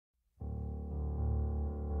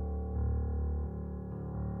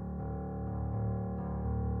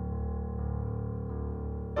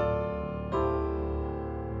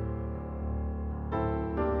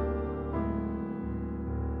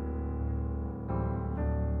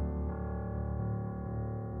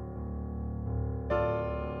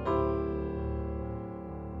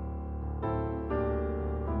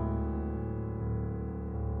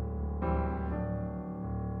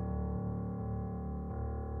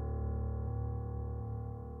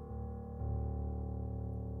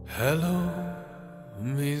Hello,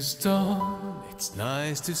 Miss Dawn, it's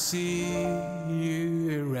nice to see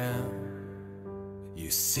you around.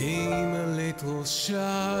 You seem a little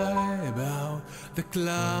shy about the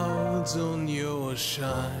clouds on your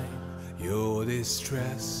shine. Your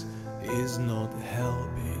distress is not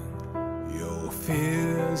helping, your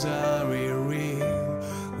fears are real.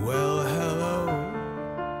 Well,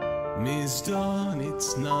 hello, Miss Dawn,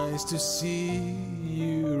 it's nice to see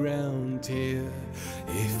you around here.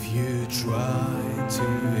 If you try to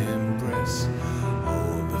impress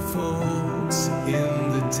all the folks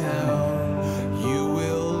in the town, you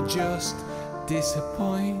will just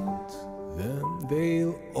disappoint them.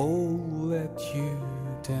 They'll all let you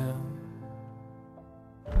down.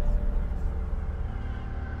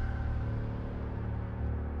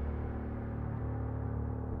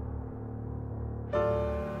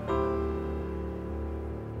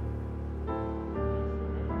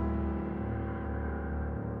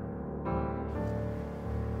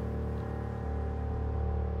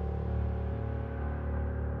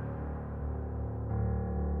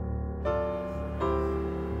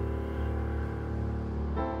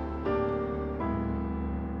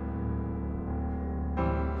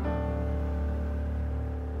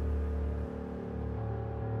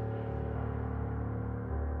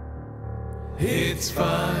 It's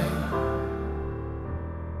fine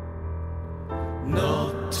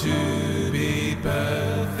not to be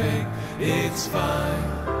perfect. It's fine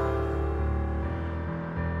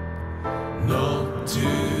not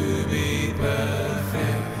to be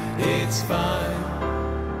perfect. It's fine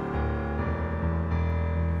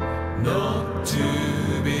not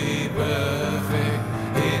to be perfect.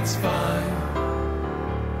 It's fine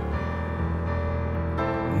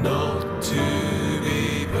not to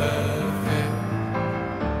be perfect.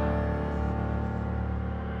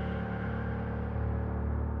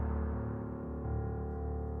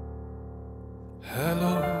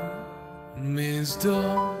 Hello, Miss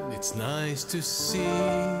Dawn, it's nice to see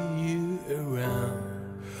you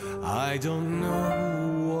around. I don't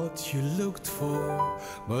know what you looked for,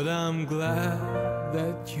 but I'm glad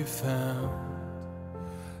that you found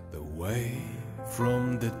the way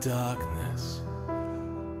from the darkness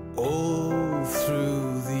all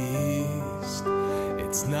through the east.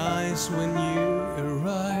 It's nice when you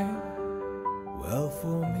arrive, well,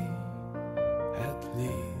 for me at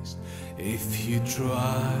least. If you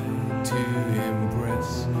try to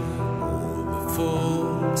impress all the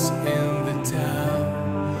folks in the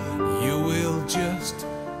town, you will just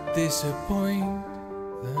disappoint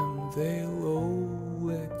them. They'll all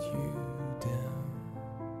let you down.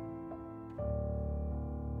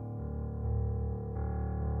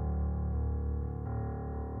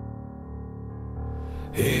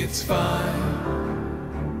 It's fine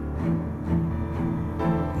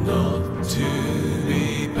not to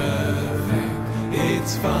be perfect.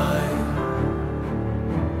 It's fine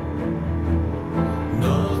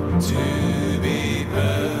not to be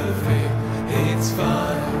perfect. It's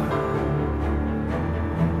fine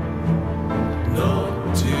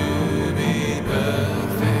not to be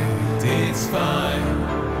perfect. It's fine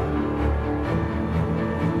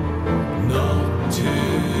not to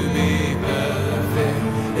be perfect.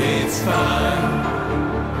 It's fine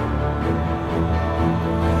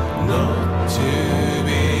not to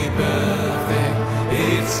be perfect.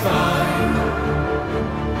 It's fine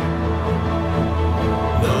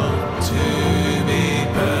not to be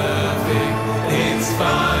perfect. It's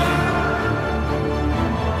fine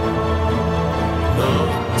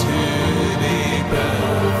not to be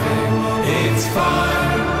perfect. It's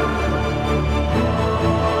fine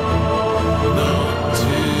not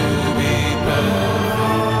to be perfect.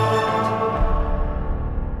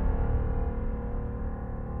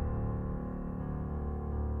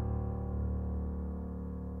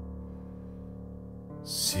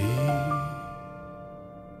 See.